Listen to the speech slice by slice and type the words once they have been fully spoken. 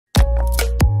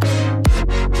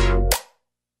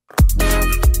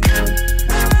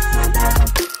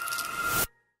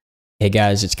Hey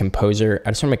guys, it's Composer. I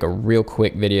just want to make a real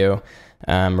quick video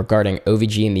regarding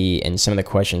OvGME and some of the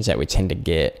questions that we tend to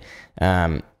get.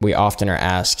 We often are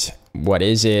asked, what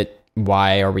is it?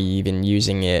 Why are we even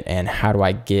using it? And how do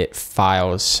I get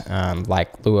files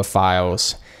like Lua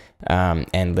files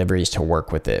and liveries to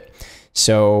work with it?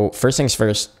 So first things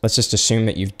first, let's just assume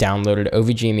that you've downloaded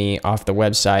OvGME off the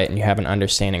website and you have an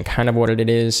understanding kind of what it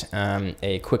is.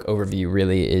 A quick overview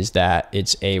really is that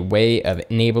it's a way of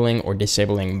enabling or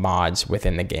disabling mods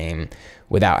within the game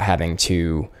without having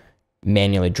to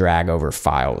manually drag over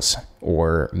files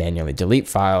or manually delete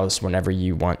files whenever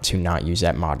you want to not use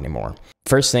that mod anymore.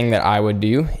 First thing that I would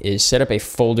do is set up a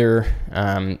folder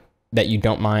that you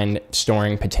don't mind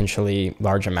storing potentially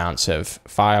large amounts of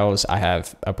files. I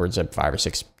have upwards of 5 or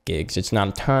 6 gigs. It's not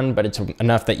a ton, but it's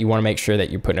enough that you want to make sure that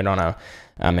you're putting it on a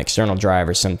external drive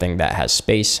or something that has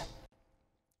space.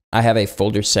 I have a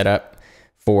folder set up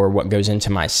for what goes into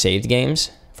my saved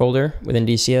games folder within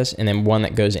DCS, and then one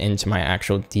that goes into my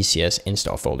actual DCS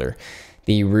install folder.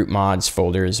 The root mods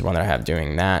folder is one that I have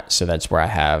doing that. So that's where I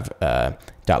have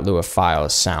 .lua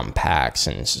files, sound packs,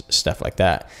 and stuff like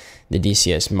that. The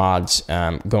DCS mods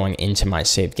going into my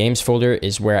saved games folder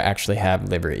is where I actually have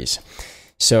liveries.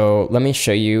 So let me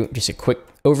show you just a quick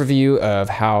overview of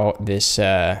how this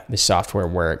software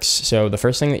works. So the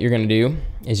first thing that you're going to do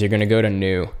is you're going to go to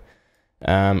new.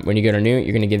 When you go to new,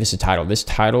 you're going to give this a title. This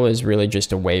title is really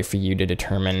just a way for you to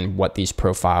determine what these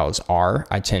profiles are.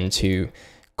 I tend to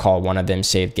call one of them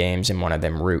saved games and one of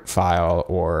them root file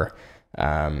or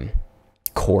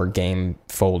core game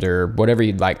folder, whatever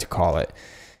you'd like to call it.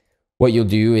 What you'll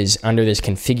do is under this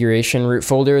configuration root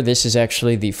folder, this is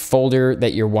actually the folder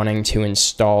that you're wanting to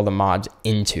install the mods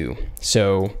into.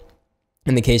 So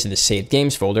in the case of the saved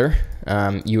games folder,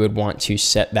 you would want to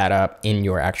set that up in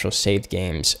your actual saved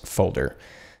games folder.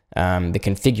 The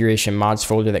configuration mods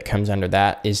folder that comes under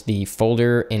that is the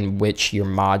folder in which your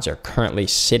mods are currently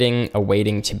sitting,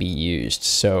 awaiting to be used.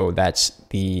 So that's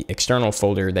the external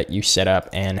folder that you set up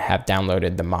and have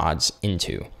downloaded the mods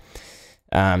into.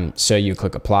 So you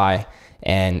click apply,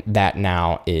 and that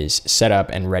now is set up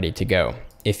and ready to go.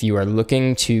 If you are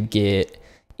looking to get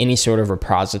any sort of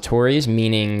repositories,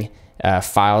 meaning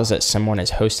files that someone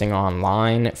is hosting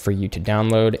online for you to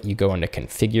download, you go into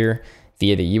configure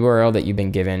via the URL that you've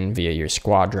been given via your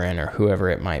squadron or whoever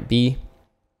it might be.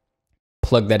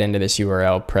 Plug that into this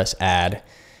URL, press add,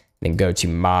 then go to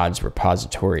mods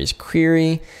repositories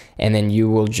query, and then you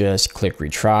will just click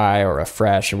retry or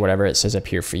refresh or whatever it says up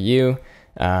here for you.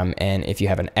 And if you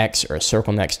have an X or a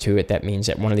circle next to it, that means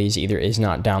that one of these either is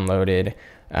not downloaded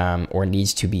or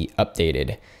needs to be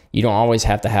updated. You don't always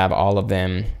have to have all of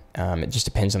them. It just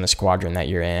depends on the squadron that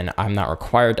you're in. I'm not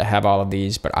required to have all of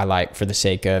these, but I like, for the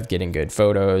sake of getting good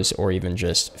photos or even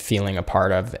just feeling a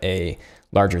part of a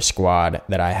larger squad,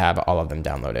 that I have all of them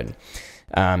downloaded.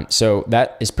 So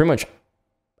that is pretty much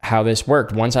how this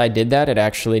worked. Once I did that, it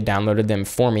actually downloaded them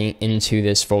for me into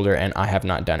this folder, and I have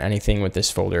not done anything with this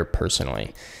folder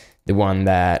personally. The one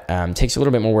that takes a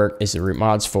little bit more work is the root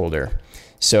mods folder.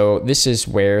 So this is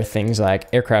where things like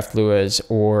aircraft Luas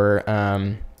or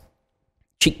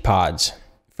cheek pods,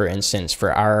 for instance,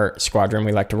 for our squadron,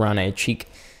 we like to run a cheek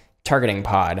targeting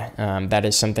pod. That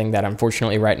is something that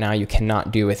unfortunately right now you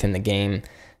cannot do within the game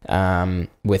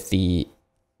with the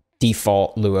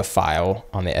default Lua file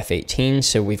on the F-18.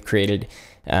 So we've created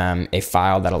a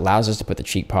file that allows us to put the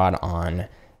cheek pod on.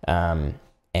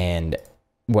 And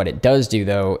what it does do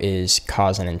though is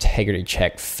cause an integrity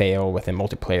check fail within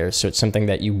multiplayer. So it's something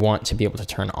that you want to be able to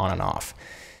turn on and off.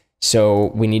 So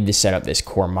we need to set up this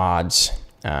core mods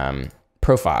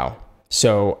profile.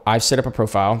 So I've set up a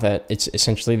profile that it's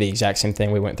essentially the exact same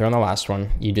thing we went through on the last one.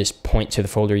 You just point to the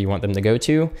folder you want them to go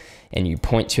to, and you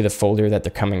point to the folder that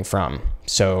they're coming from.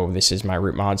 So this is my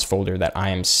root mods folder that I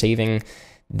am saving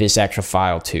this actual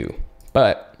file to.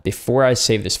 But before I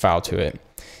save this file to it,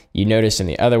 you notice in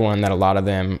the other one that a lot of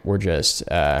them were just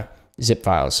zip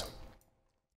files.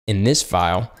 In this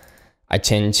file, I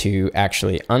tend to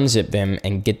actually unzip them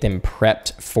and get them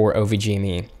prepped for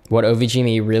OvGME. What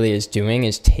OvGME really is doing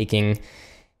is taking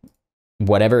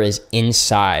whatever is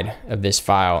inside of this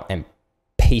file and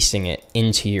pasting it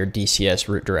into your DCS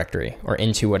root directory or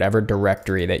into whatever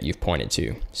directory that you've pointed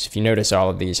to. So if you notice, all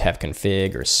of these have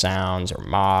config or sounds or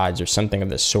mods or something of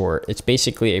the sort. It's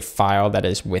basically a file that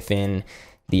is within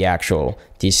the actual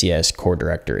DCS core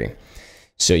directory.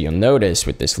 So you'll notice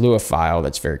with this Lua file,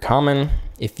 that's very common.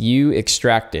 If you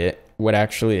extract it, what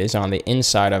actually is on the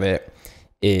inside of it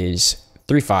is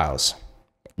 3 files,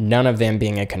 none of them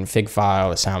being a config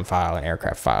file, a sound file, an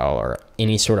aircraft file, or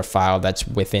any sort of file that's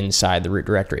within inside the root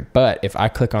directory. But if I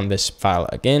click on this file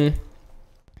again,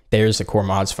 there's the core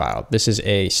mods file. This is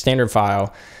a standard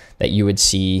file that you would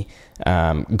see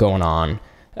going on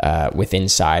with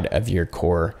inside of your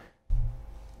core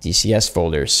DCS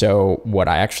folder. So what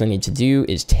I actually need to do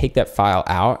is take that file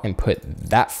out and put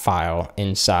that file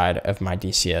inside of my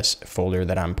DCS folder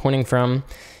that I'm pointing from.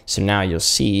 So now you'll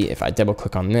see if I double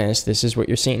click on this, this is what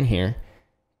you're seeing here.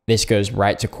 This goes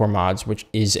right to core mods, which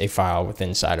is a file within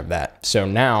inside of that. So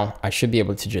now I should be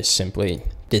able to just simply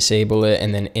disable it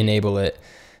and then enable it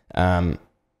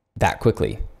that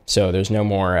quickly. So there's no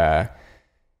more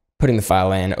putting the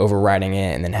file in, overwriting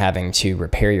it, and then having to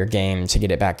repair your game to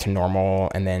get it back to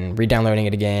normal, and then re-downloading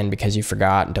it again because you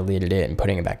forgot and deleted it and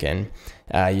putting it back in.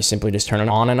 You simply just turn it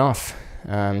on and off.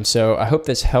 So I hope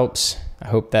this helps. I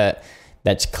hope that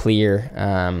that's clear.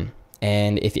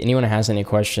 And if anyone has any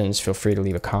questions, feel free to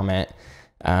leave a comment.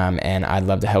 And I'd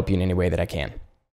love to help you in any way that I can.